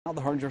Now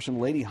the Hardin-Jefferson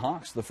Lady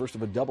Hawks, the first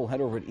of a doubleheader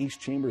over at East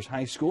Chambers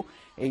High School.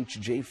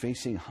 HJ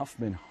facing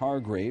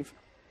Huffman-Hargrave.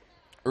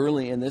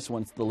 Early in this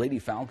one, the Lady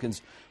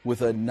Falcons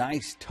with a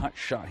nice touch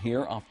shot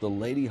here off the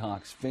Lady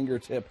Hawks'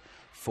 fingertip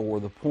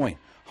for the point.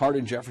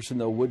 Hardin-Jefferson,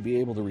 though, would be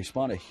able to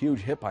respond. A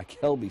huge hit by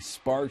Kelby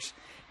Sparks,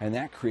 and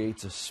that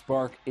creates a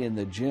spark in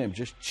the gym.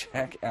 Just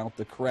check out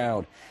the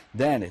crowd.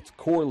 Then it's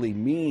Corley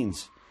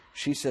Means.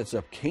 She sets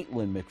up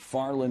Caitlin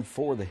McFarland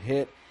for the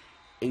hit.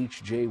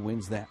 HJ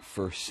wins that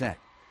first set.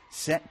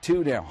 Set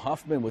 2 now.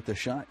 Huffman with the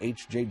shot.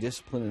 HJ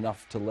disciplined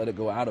enough to let it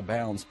go out of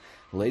bounds.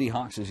 Lady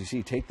Hawks, as you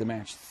see, take the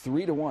match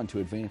 3-1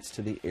 to advance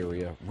to the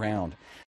area round.